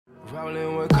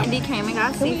Andy came and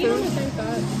got seafood.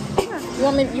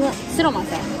 You want sit on my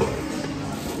side.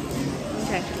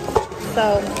 Okay.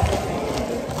 So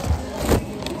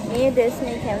me and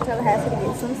Destiny came to Tallahassee to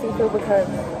get some seafood because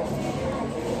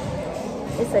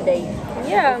it's a date.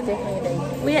 Yeah. It's definitely a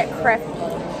date. We at Crafty.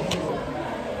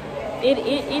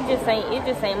 It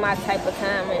just ain't my type of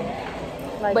time. And,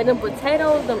 Like, but them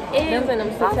potatoes, them eggs, and them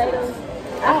potatoes.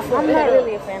 sausages. I'm not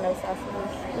really a fan of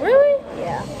sausages. Really?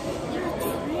 Yeah.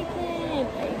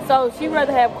 So she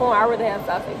rather have corn, I rather have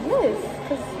sausage. Yes.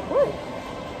 Cause what?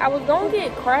 I was gonna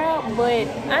get crab, but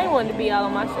I ain't wanted to be all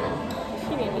on my shit.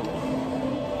 She didn't eat.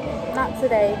 Not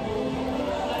today.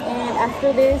 And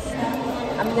after this,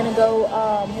 I'm gonna go.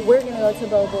 We're gonna go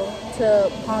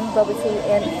to Palm's Bubble Tea,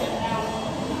 and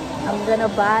I'm gonna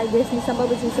buy Disney some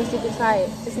bubble tea so she can try it,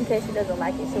 just in case she doesn't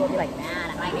like it. She won't be like, nah, I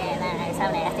don't like it. Nah, it's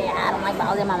so nasty. I don't like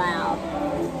balls in my mouth.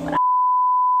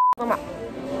 But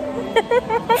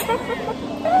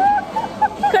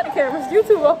Cut the cameras,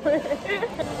 YouTube over.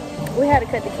 we had to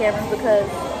cut the cameras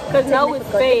because no, it's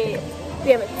fed.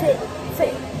 Damn it, tick.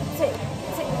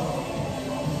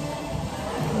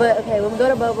 But okay, when we go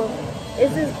to Bubba,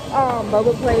 it's this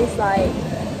Bubba place like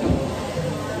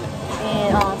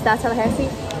in South Tallahassee.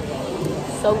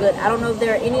 So good. I don't know if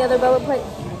there are any other Bubba places.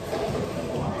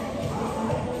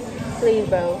 Please,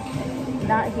 bro.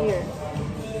 Not here.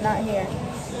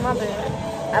 My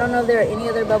bad. I don't know if there are any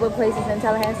other Bubba places in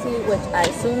Tallahassee, which I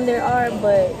assume there are,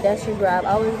 but that's just where I've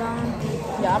always gone.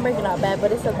 Yeah, I'm breaking out bad,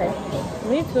 but it's okay.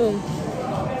 Me too.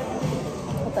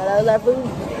 I thought I was our food.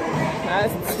 I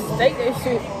steak that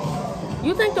shit.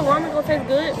 You think the ramen gonna taste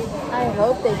good? I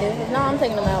hope they do. If not, I'm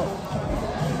taking them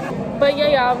out. But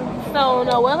yeah, y'all. So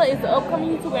Noella is the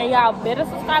upcoming YouTuber, and y'all better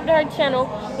subscribe to her channel,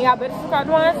 and y'all better subscribe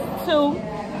to mine too.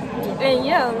 And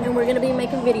yeah, And we're gonna be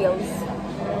making videos.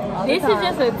 this is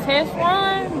just a test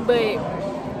run, but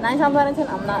 9 times out of 10,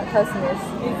 I'm not cussing this.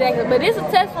 exactly. But it's a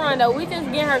test run though. We just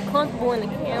getting her comfortable in the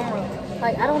camera.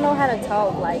 Like, I don't know how to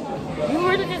talk. Like, You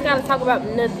really just gotta talk about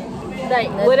nothing. Like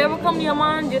Nothing. whatever comes to your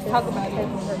mind, just talk about it.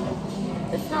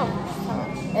 It's not.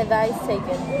 advice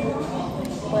taken.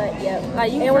 But yeah,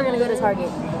 Like, you and we're can- gonna go to Target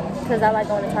because I like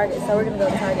going to Target, so we're gonna go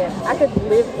to Target. I could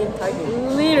live in Target.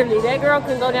 Literally, that girl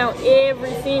can go down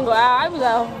every single aisle. I was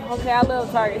like, okay, I love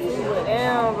Target too, but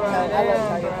damn, bro. I love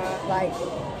Target. Like,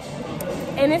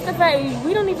 And it's the fact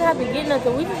we don't even have to get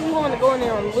nothing. We want to go in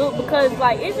there and look because,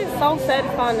 like, it's just so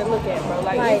satisfying to look at, bro.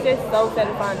 Like it's just so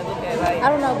satisfying to look at. Like, I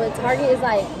don't know, but Target is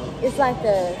like, it's like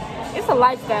it's a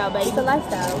lifestyle, baby. it's a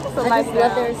lifestyle. It's a I just lifestyle.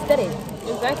 love their aesthetic.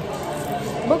 Exactly.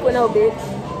 Book with no bitch.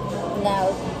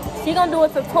 Now, She gonna do a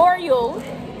tutorial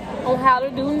on how to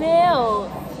do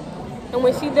nails. And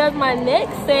when she does my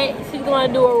next set, she's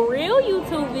gonna do a real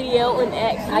YouTube video and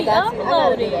actually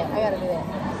upload it. I gotta do that.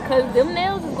 Cause them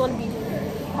nails is gonna be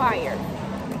fire.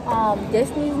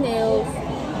 Destiny's nails,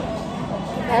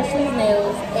 Ashley's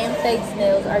nails, and Faith's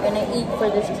nails are gonna eat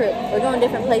for this trip. We're going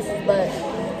different places, but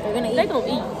they're gonna eat. They gonna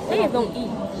eat. They is gonna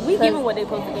eat. We give them what they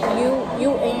supposed to get.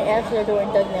 You and Ashley are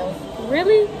doing Doug nails.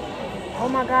 Really? Oh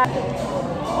my god.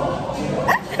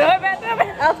 Throw it back.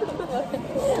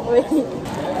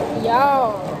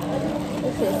 Y'all.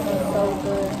 This is so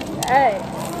good. Hey.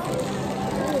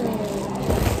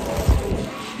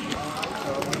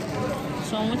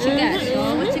 Show them what you got. Show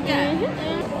them what you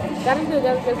got. Gotta do.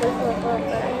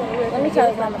 Let me try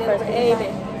this one first.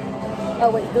 Amen. Oh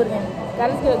wait, do it again. God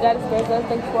is good. God is great. God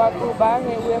thank you for our food. By our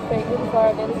hand, we are faith. Good for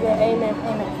our daily bread. Amen.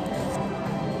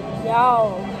 Amen.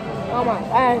 Y'all. Oh my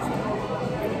gosh.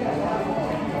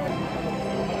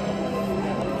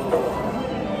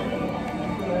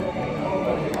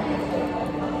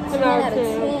 10 out of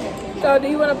 10. So, do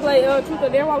you want to play Truth or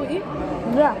Dare while we eat?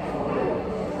 Yeah.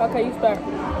 Okay, you start.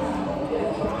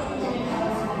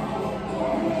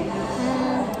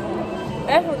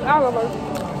 Actually, I'll go first.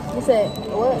 You said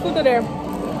what? Truth or Dare?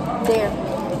 There.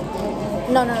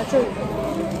 No, true.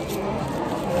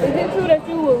 Is it true that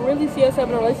you would really see yourself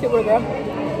in a relationship with a girl?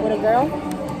 With a girl?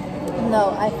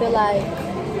 No, I just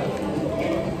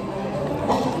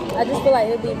feel like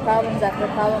it would be problems after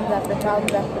problems after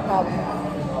problems after problems.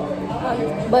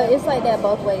 But it's like that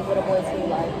both ways with a boy too,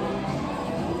 like.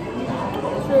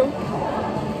 True.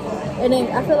 And then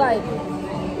I feel like,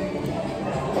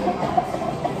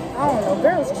 I don't know,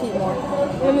 girls cheat more.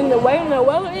 I mean, the way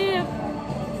Noella is,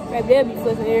 like, they'll be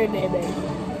fussing every day, baby.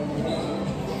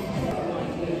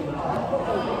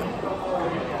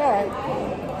 Alright.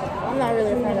 I'm not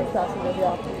really a fan of sausages,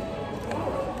 y'all.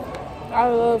 I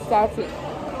love sausage.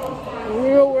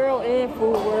 Real world and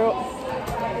food world.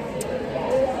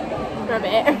 My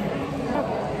bad.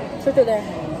 Truth or Dare?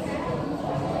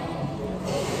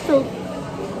 Truth.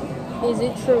 Is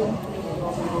it true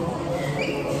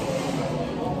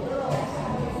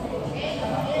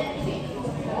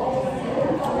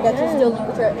that you're still in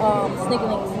with your sneaky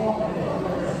links?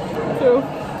 True.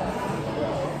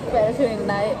 Better to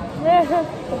tonight. Yeah.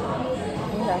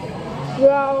 Okay.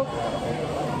 Well,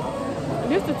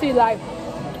 just to see, like,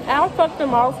 I'll cut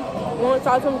them off, won't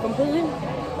talk to them completely,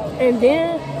 and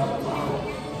then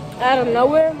out of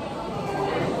nowhere,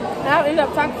 I'll end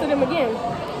up talking to them again.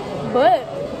 But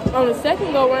on the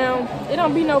second go round, it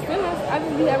don't be no feelings. I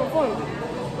just be having fun.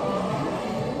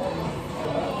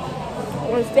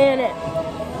 Understand that?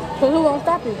 So who won't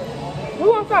stop you? Who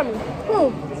won't stop me?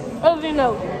 Who? Other than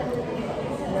no.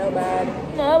 Nobody.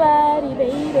 Nobody,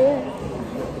 baby.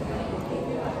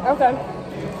 Okay.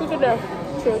 Truth or dare?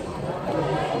 Truth.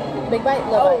 Big bite,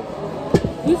 little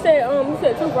bite. You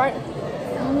said truth, right?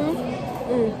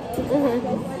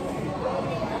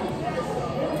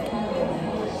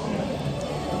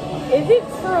 Is it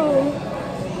true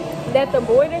that the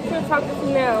boy that you're talking to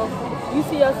now, you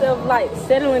see yourself like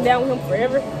settling down with him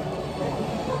forever?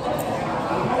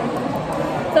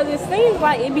 Cause it seems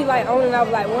like it be like on and off,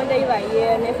 like one day like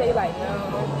yeah, and next day like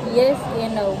no. Yes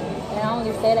and no. And I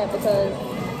only say that because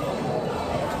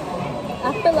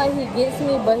I feel like he gets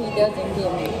me, but he doesn't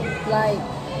get me. Like,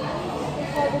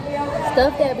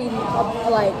 stuff that be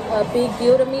like a big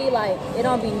deal to me, like, it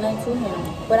don't be none to him.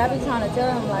 But I be trying to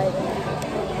tell him, like,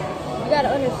 you gotta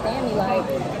understand me. Like,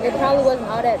 it probably wasn't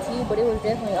all that to you, but it was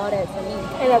definitely all that to me.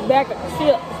 And a bag of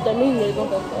chips to me, nigga.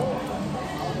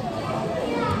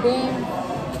 Then,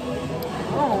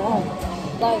 I don't know.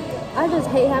 Like, I just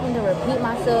hate having to repeat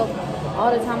myself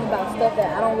all the time about stuff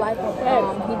that I don't like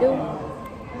he do.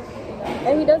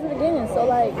 And he does it again. So,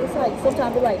 like, it's like,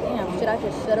 sometimes you're like, damn, should I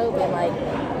just shut up and, like,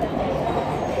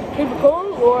 keep it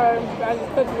cool, or I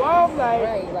just cut you off, like,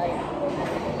 right, like,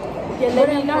 yeah, let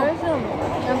me know.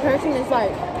 In person, it's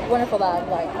like, wonderful life,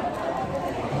 like,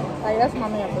 that's my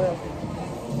man for real.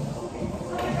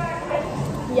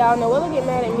 Y'all know what'll get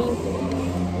mad at me.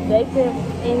 They come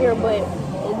in here, but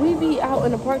we be out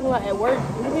in the parking lot at work.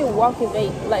 We be walking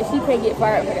vape. Like, she can't get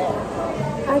fired for that.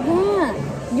 Again,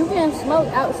 you can smoke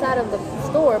outside of the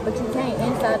store, but you can't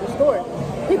inside the store.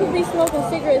 People be smoking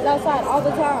cigarettes outside all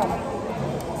the time.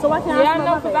 So why can't I smoke? Yeah, I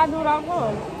know, because I do it all the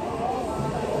time.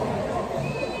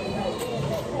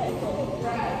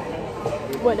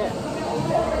 What that?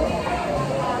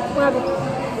 What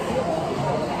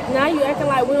happened? Now you acting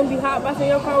like we don't be hot by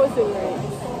saying your car with cigarettes.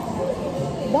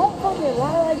 Don't fucking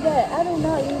lie like that. I do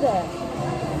not do that.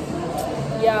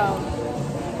 Yo.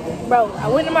 Bro, I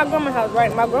went to my grandma's house,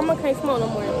 right? My grandma can't smoke no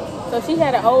more. So she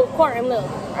had an old carton left,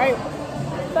 right?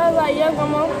 So I was like, yeah,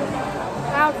 grandma,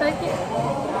 I'll take it.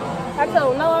 I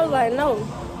told her no, I was like, no.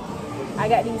 I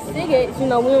got these cigarettes, you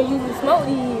know, we don't usually smoke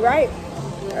these, right?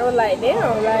 I was like,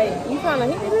 damn, like, you trying to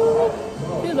hit me, dude?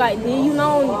 She was like, did you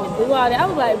know I don't even do all that? I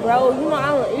was like, bro, you know, I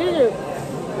don't either.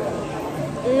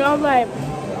 You know, I was like,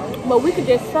 but we could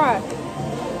just try.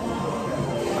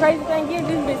 Crazy thing is,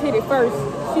 this bitch hit it first.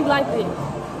 She liked it.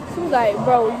 She was like,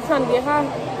 bro, you trying to get high? I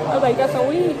was like, got some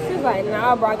weed? She was like,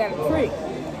 nah, bro, I got a trick.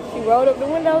 She rolled up the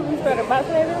windows and started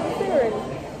boxing it with cigarettes.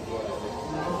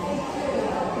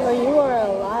 Yo, you are a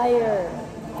liar.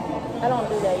 I don't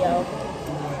do that, yo.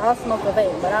 I'll smoke a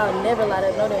vape, but I'll never light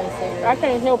up no damn cigarette. I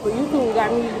can't help it. YouTube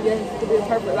got me to be a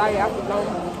perfect liar after long.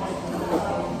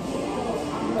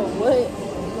 Oh, what?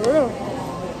 For real.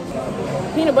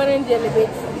 Peanut butter and jelly,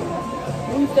 bitch.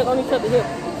 We stuck on each other's hip.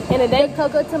 And the day,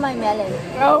 Cocoa to my melon.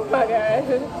 oh my god.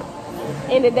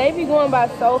 And the day be going by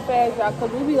so fast, y'all,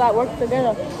 because we be like working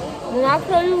together. When I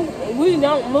tell you, we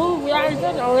don't move without each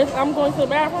other unless I'm going to the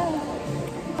bathroom.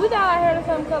 We got our hair the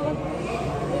same color.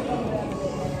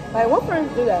 Like, what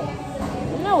friends do that?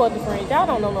 No other friends. Y'all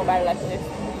don't know nobody like this.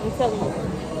 I'm telling you.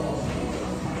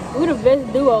 We the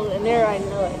best duo and they're right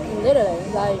now.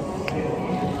 Literally, like,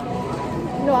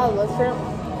 you know, I love shrimp.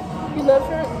 You love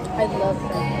shrimp? I love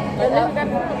shrimp. I never got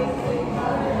shrimp.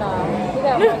 Nah, we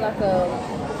got more like a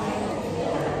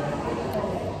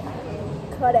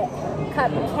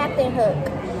Captain Hook.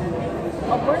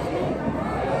 A person?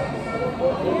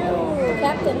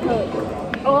 Captain Hook.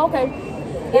 Oh, okay.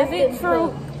 Is it Captain true?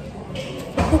 Hook.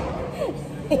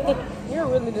 You're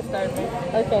really disturbing.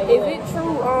 Okay. Is it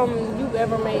true you've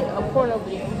ever made a porno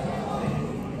video?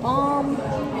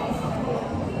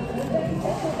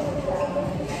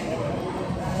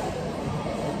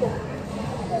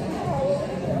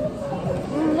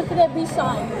 Look at that B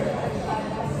sign.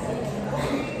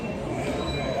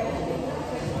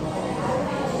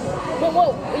 But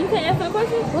what? You can't answer the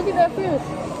question? Look at that fish.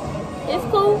 It's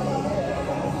cool.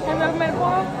 Have you ever made a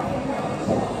porno?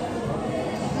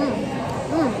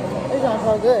 It sounds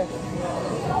so good.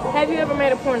 have you ever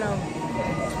made a porno?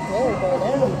 Really, bro,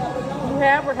 damn. You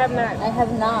have or have not? I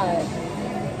have not.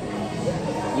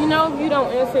 You know, if you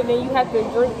don't answer, then you have to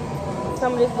drink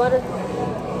some of this butter.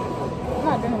 I'm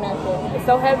not drinking that shit.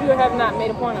 So have you or have not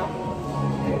made a porno?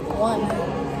 Once.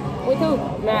 With who?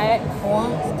 Matt.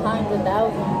 Once times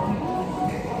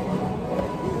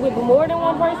 1,000. With more than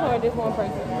one person or just one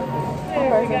person? One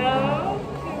person.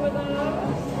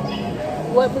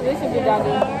 What position did y'all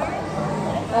do?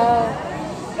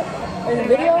 In the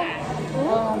video,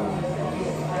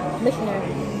 missionary.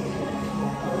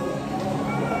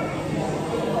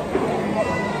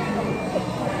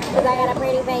 Cause I got a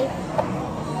pretty face.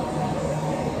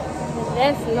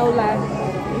 That's no lie.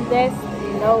 That's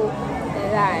no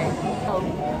lie. No.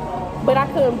 But I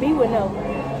couldn't be with no.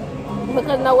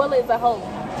 Because Noella is a hoe.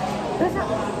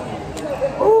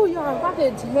 Oh, y'all, if I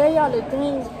could tell y'all the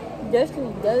things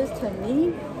Destiny does to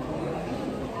me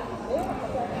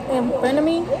in front of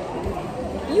me,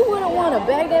 you wouldn't want to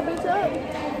bag that bitch up.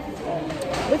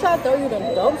 Bitch, I'll throw you the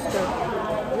dumpster.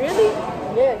 Really?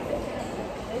 Yes.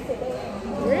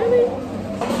 Really?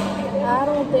 I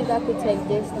don't think I could take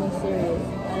Destiny serious.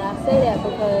 And I say that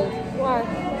because Why?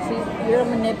 you're a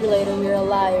manipulator, you're a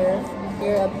liar,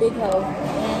 you're a big hoe,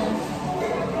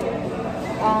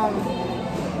 and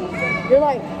you're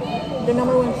like the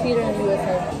 #1 cheater in the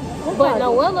USA. But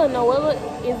Noella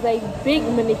is a big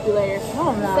manipulator. No,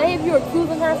 I'm not. Say if you're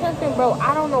accusing her of something, bro,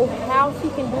 I don't know how she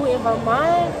can do it in her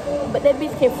mind, but that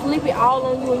bitch can flip it all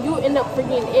on you and you end up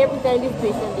forgetting everything this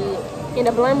bitch done did. And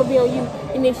the blame will be on you.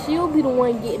 And then she'll be the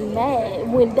one getting mad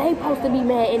when they supposed to be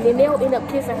mad, and then they'll end up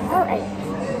kissing her ass.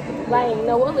 Like,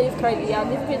 Noella is crazy, y'all.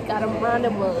 This bitch got a mind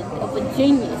of a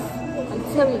genius. I'm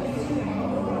telling you.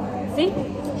 See?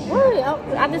 Really? I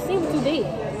just seen what you did.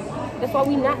 That's why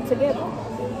we not together.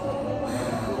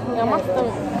 Yeah, my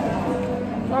stomach.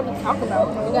 What are we talking about?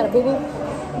 You got a boo-boo?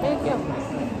 Thank you.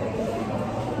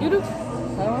 You do? I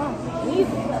don't know. Me?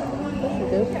 Yes, you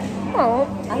do. Oh.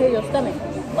 I hear your stomach.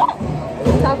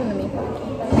 You're talking to me.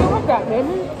 You like that,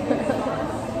 baby.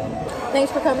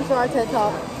 Thanks for coming to our TED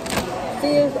Talk.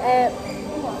 See us at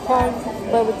Pong's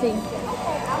Bubble Tea.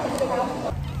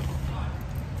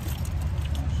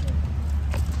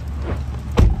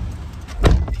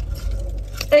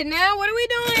 And now, what are we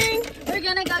doing? We're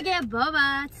gonna go get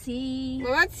boba tea.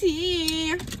 Boba tea.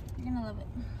 You're gonna love it.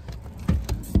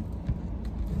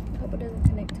 I hope it doesn't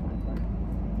connect to my phone.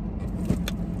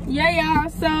 Yeah, y'all.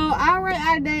 So, I rate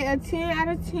our day a 10 out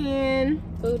of 10.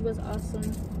 Food was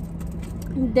awesome.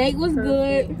 Date was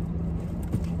Perfect. good.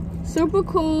 Super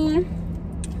cool.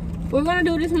 We're gonna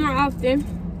do this more often.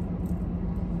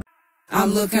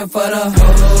 I'm looking for the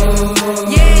hoe.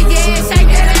 Yeah, shake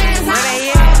that ass.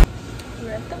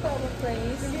 We're at the boba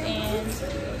place and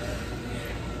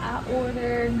I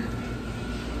ordered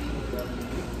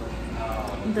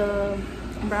the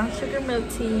brown sugar milk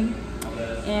tea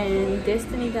and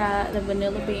Destiny got the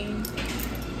vanilla bean.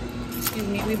 Excuse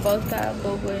me, we both got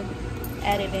boba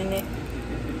added in it.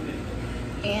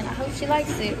 And I hope she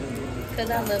likes it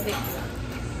because I love it.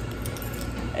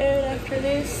 And after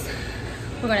this,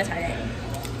 we're going to Target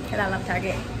because I love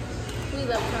Target. We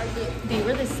love Target. Dude,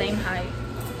 we're the same height.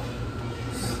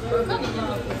 We're kind of And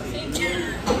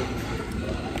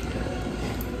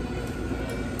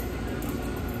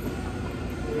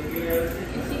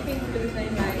she thinks we're the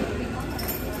same height.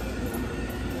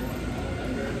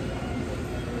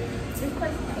 This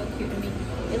place is so cute to me.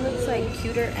 It looks like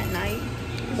cuter at night.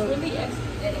 But really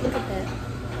aesthetic. look at that.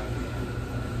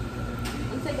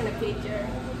 I'm taking a picture.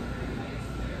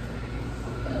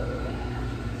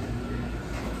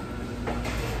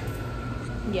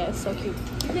 Yeah, it's so cute.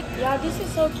 Y'all, this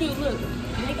is so cute. Look,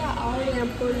 they got all their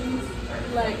employees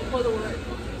like for the work.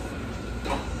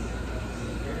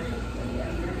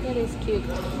 That is cute. You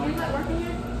like working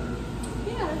here?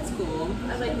 Yeah, that's cool.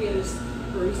 I like being a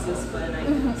baristas fun, I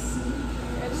guess.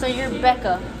 So you're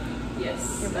Becca.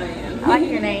 Yes, I am. I like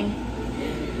your name.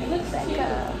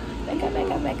 Becca.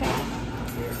 Becca.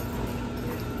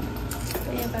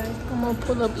 So yeah, guys. I'm gonna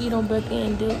pull up, eat on Becca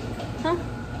and dip. Huh? I'm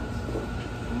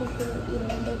gonna pull up, eat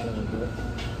on Becca and dip.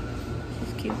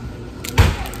 She's cute.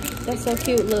 That's so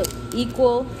cute. Look,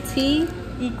 equal T,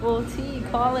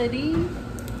 equality,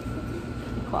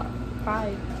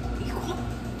 pride.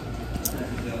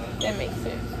 That makes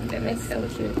sense. That makes So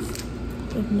sense. cute.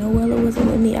 If Noella wasn't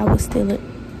with me, I would steal it.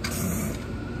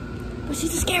 But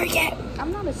she's a scary cat.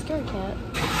 I'm not a scared cat.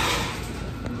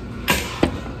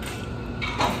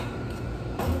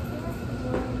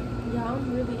 Yeah,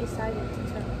 I'm really excited to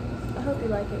try. I hope you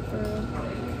like it for real.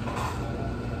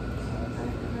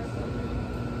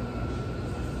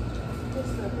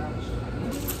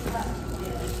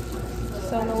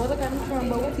 So Noella got me from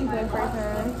bubble tea for the first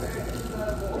time.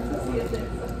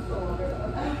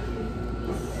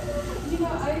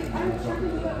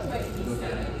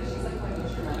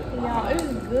 Y'all, it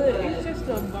is good. It's just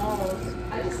the balls.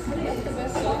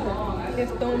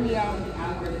 It's throwing me out.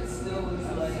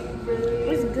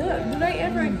 It's good. Do they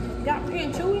ever got pea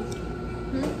and chewy?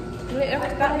 Do they ever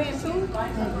stop being chewy?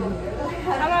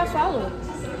 How do I swallow it?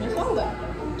 Just swallow it.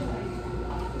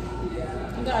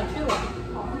 You gotta chew it.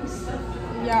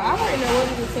 Yeah, I already know what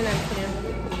is a 10 out of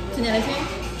 10. 10 out of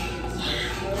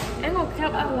 10? Ain't no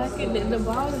cap, I like it. The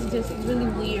ball is just really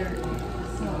weird.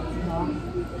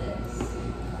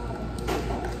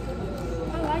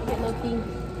 I like it, low key.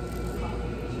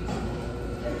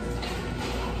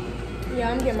 Yeah,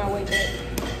 I'm getting my weight back.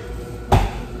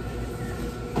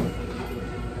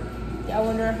 Y'all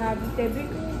wondering how I beat that big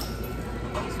girl?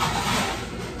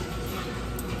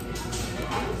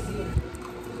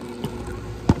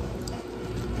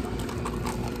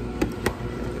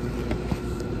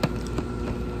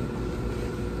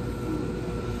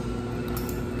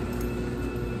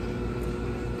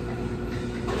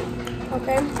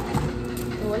 Okay,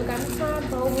 well, got me some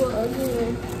boba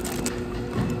again.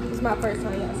 It's my first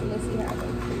time, y'all, so let's see how it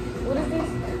goes. What is this?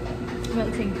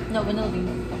 Milk tea. No, vanilla bean.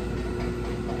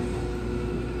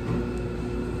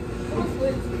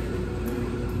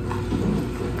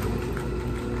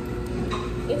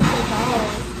 It's the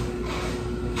balls.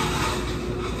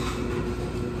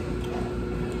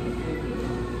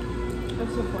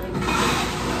 What's the point?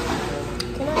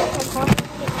 Can I have some caramel?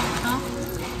 Huh?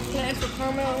 Can I have some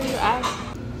caramel on your eyes?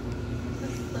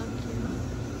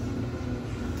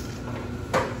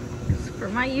 It's for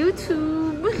my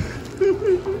YouTube.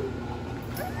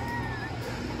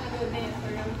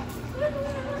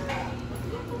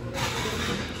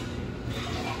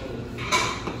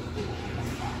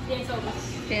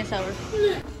 Dance over.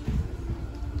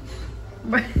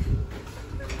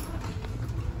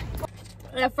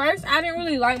 At first, I didn't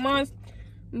really like mine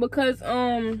because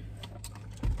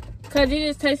it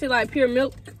just tasted like pure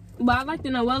milk. But I liked the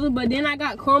Noella. But then I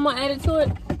got caramel added to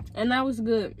it, and that was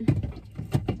good.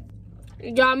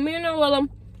 Y'all, me and Noella,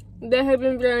 that have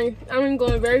been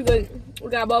going very good. We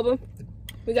got boba,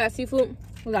 we got seafood.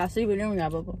 We got seafood and we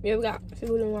got bubble. Yeah, we got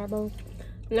seafood and we got boba.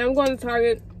 Now I'm going to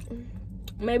Target.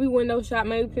 Maybe window shop.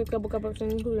 Maybe pick up a couple of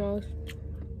things. Who knows?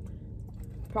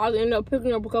 Probably end up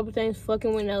picking up a couple things.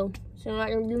 Fucking window. So like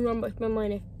you remember spend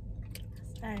money.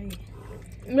 Sorry.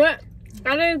 But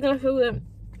I think it's gonna feel good.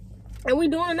 And we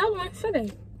doing another one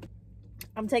today.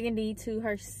 I'm taking Dee to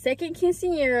her second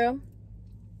quinceañera.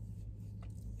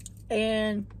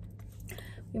 And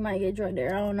we might get drunk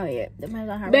there. I don't know yet. Depends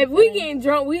on her. Baby, we getting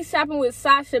drunk. We shopping with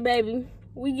Sasha, baby.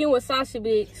 We getting with Sasha,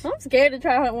 bitch. I'm scared to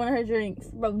try one of her drinks.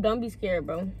 Bro, don't be scared,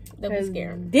 bro. Don't be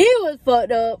scared. Dee was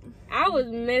fucked up. I was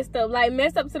messed up. Like,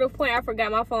 messed up to the point I forgot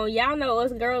my phone. Y'all know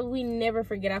us girls, we never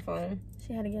forget our phone.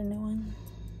 She had to get a new one.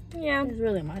 Yeah. It's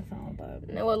really my phone, but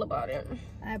Know all about it.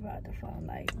 I bought the phone,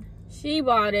 like. She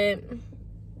bought it.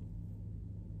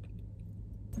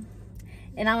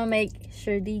 And I'm gonna make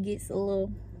sure Dee gets a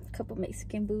couple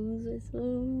Mexican booze or so.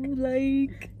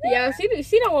 Like. Yeah,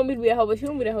 she don't want me to be a hoe, but she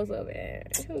want me to host so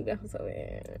bad. She want me to host so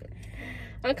bad.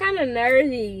 I'm kind of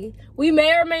nerdy. We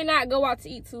may or may not go out to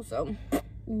eat too, so.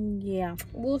 Yeah.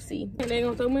 We'll see. And they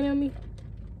gonna throw money on me?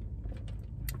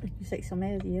 If you say some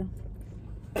as you.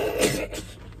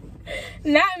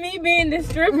 Not me being the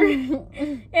stripper.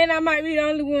 And I might be the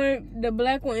only one, the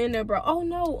black one in there, bro. Oh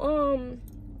no,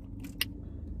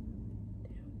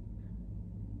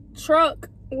 truck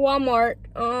Walmart,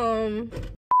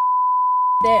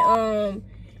 that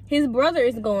his brother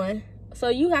is going. So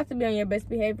you have to be on your best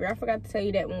behavior. I forgot to tell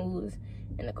you that when we was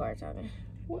in the car talking.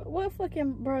 What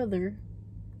fucking brother?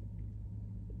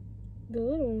 The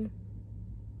little one.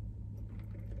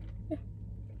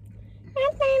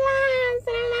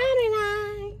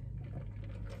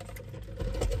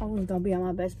 I was gonna be on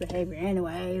my best behavior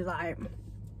anyways, like.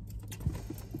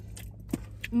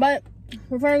 But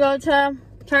we're gonna go to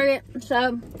Target,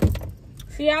 so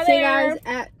See y'all see you there. guys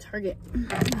at Target.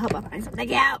 I hope I find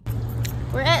something out.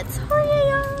 We're at Target,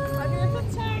 y'all.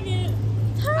 Target.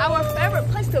 Our favorite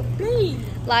place to be.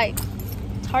 Like,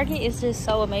 Target is just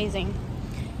so amazing.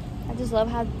 I just love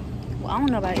how, well, I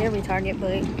don't know about every Target,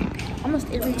 but almost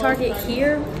every Target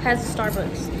here has a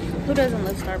Starbucks. Who doesn't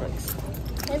love Starbucks?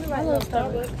 Everybody love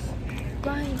loves Starbucks.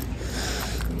 Right.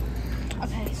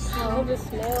 Okay, I so love the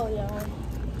smell, y'all.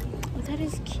 oh, that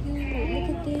is cute. Look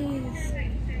at this.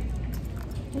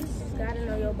 You gotta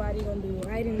know your body gonna be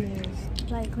right in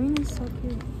this. Like, green is so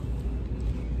cute.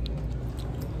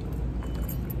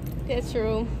 That's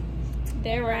true.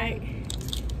 They're right.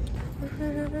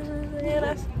 Yeah,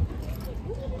 that's...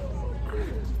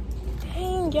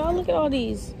 Dang, y'all, look at all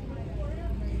these.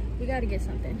 We gotta get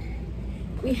something.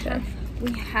 We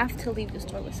have to leave the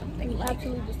store with something. We like have to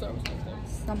leave the store with something.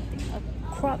 something.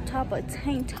 A crop top, a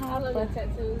tank top. I love the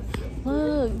tattoos.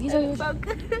 Look, these are So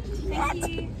good.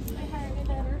 Yes.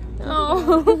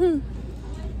 Oh.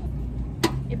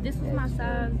 If this was my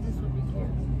size, this would be cute.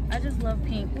 I just love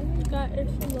pink. We got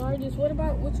extra larges. What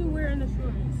about what you wear in the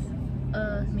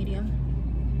shorts? Medium.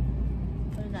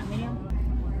 What is that, medium?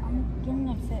 I'm getting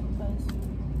upset because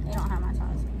they don't have my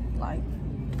size. Like,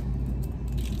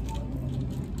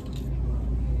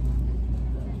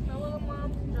 Hello,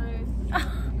 mom's dress.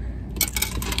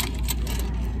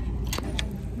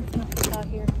 it's out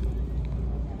here.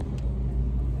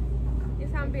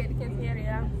 It's how big the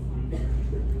quinceañera.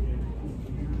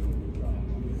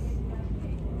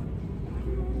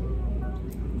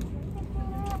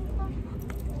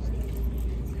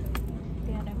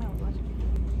 Yeah, they might watch.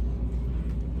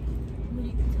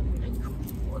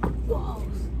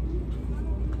 Walls.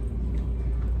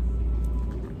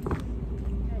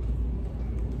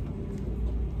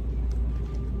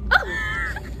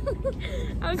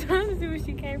 I'm trying to see where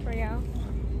she came from, y'all.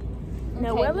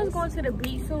 Now, Okay, Wella's going to the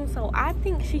beach soon, so I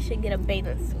think she should get a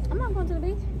bathing suit. I'm not going to the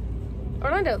beach.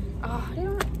 Orlando. Oh, They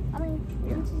don't. I mean,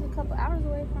 beach is a couple hours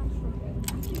away from.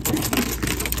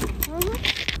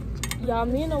 y'all,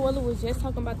 me and Noella was just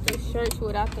talking about the shirts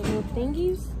without the little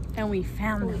thingies. And we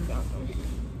found them.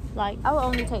 Like, I would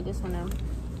only take this one though.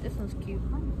 This one's cute.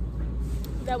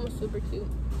 That was super cute.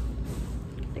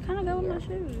 They kind of go with my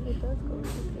shoes. It does go with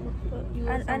it. But you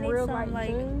want I some need real some, white like,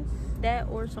 jeans? That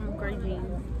or some gray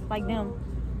jeans, like them.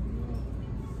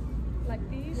 Like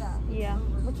these? Yeah.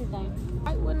 What you think?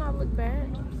 White would not look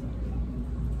bad.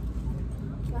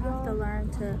 I have to learn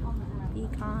to be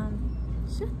calm.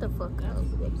 Shut the fuck up.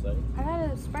 I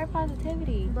gotta spread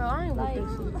positivity. Bro, I ain't Like, with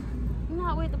this shit. you're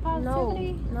not with the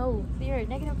positivity. No, You're a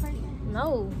negative person.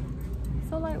 no.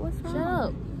 So like, what's wrong? Shut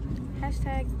up.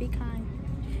 Hashtag be kind.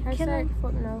 Hashtag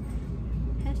fuck no.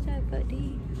 Hashtag fuck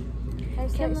D.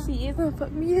 Hashtag she isn't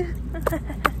fuck me.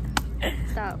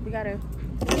 Stop. We gotta.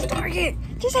 This is Target.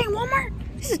 This ain't Walmart.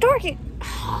 This is Target.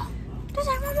 This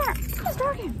ain't Walmart. This is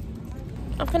Target.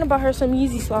 I'm finna buy her some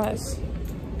Yeezy slides.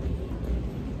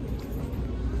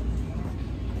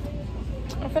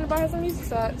 I'm finna buy her some Yeezy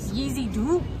slides. Yeezy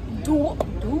dupe. Doop.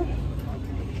 Dupe.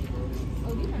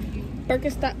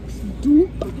 Birkenstocks. Doop.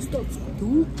 Birkenstocks.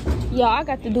 Doop. Yeah, I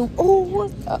got the dupe. Oh,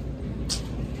 what's up?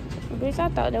 Bitch, I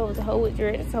thought that was a hoe with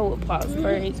dreads. It's a hoe with box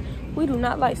braids. We do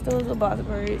not like studs with box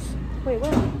braids. Wait,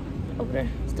 what? Over there.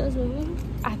 Studs with who?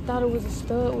 I thought it was a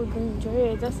stud with green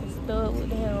dreads. That's a stud with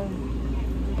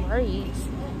damn braids.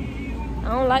 I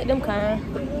don't like them kind.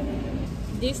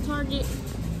 This Target,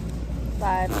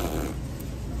 5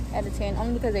 out of 10.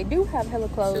 Only because they do have hella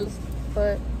clothes,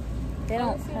 but they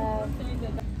don't have.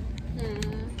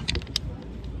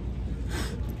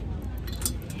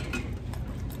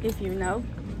 If you know,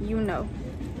 you know.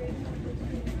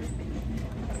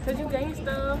 cause you gang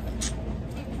stuff.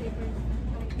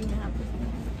 You have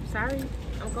to. Sorry,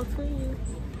 I'm gonna tweet you.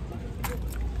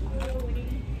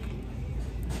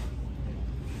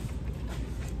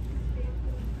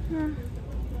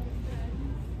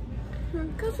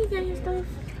 Cause you gang stuff.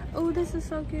 Oh, this is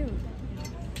so cute.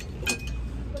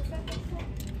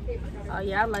 Oh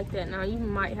yeah, I like that. Now you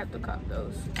might have to cop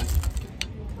those.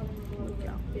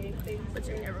 But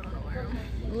you're never gonna wear them.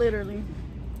 Literally.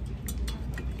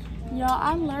 Y'all,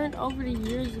 I learned over the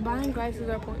years buying glasses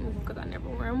are pointless because I never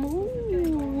wear them.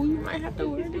 Ooh, you might have to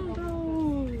wear them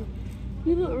though.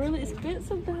 You look really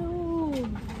expensive though.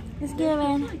 It's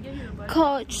giving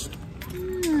Coach.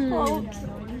 Coach.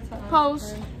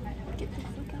 Post.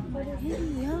 Hey,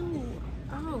 yo.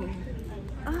 Oh.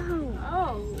 Oh.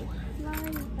 Oh.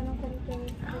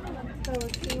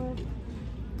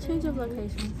 Change of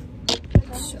location.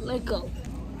 Let go.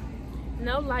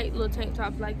 No light little tank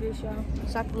tops like this, y'all.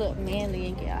 So I can look manly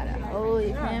and get out of oh,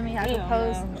 you feel me? I can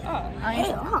post.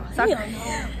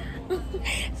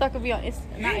 So I could be on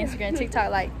not Instagram,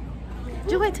 TikTok. Like,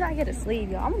 just wait till I get a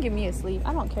sleeve, y'all. I'm gonna give me a sleeve.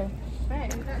 I don't care.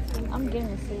 I'm getting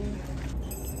a sleeve.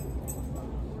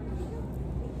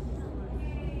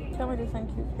 Tell me this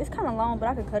ain't cute. It's kind of long, but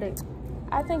I could cut it.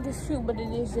 I think it's cute, but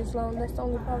it is just long. That's the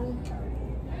only problem.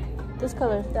 This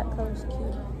color, that color's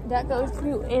cute. That color's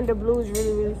cute, and the blue is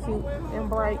really, really cute and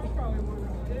bright.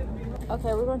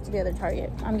 Okay, we're going to the other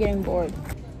Target. I'm getting bored.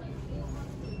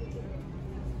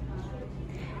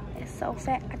 It's so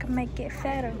fat, I can make it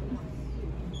fatter.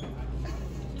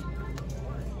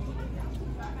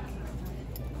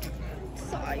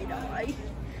 Sorry, die.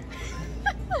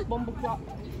 Bumble clock.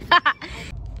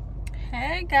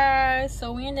 Hey guys,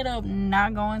 so we ended up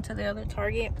not going to the other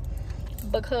Target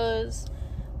because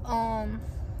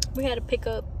we had to pick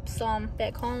up some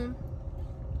back home.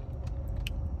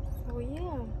 So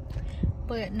yeah,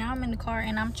 but now I'm in the car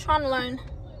and I'm trying to learn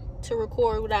to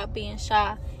record without being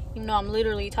shy, even though I'm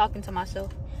literally talking to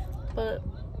myself. But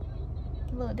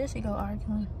look, there she go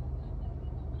arguing.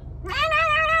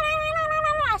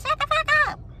 Shut the fuck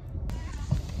up.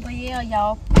 But yeah,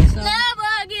 y'all, so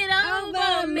Never get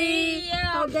over me.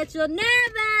 hope that you'll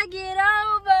never get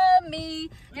over me.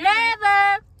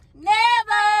 Never.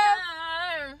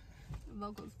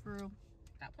 Vocals for real.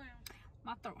 Stop playing.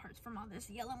 My throat hurts from all this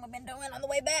yelling we've been doing on the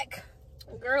way back.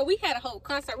 Girl, we had a whole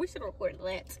concert. We should have recorded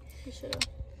that. We should have.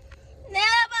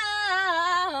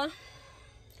 Never.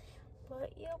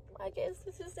 But yep, I guess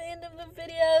this is the end of the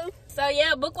video. So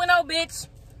yeah, book 1-0, bitch.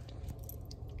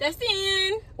 That's the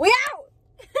end. We out.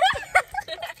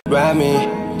 Ride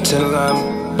me till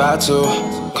I'm about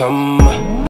to come.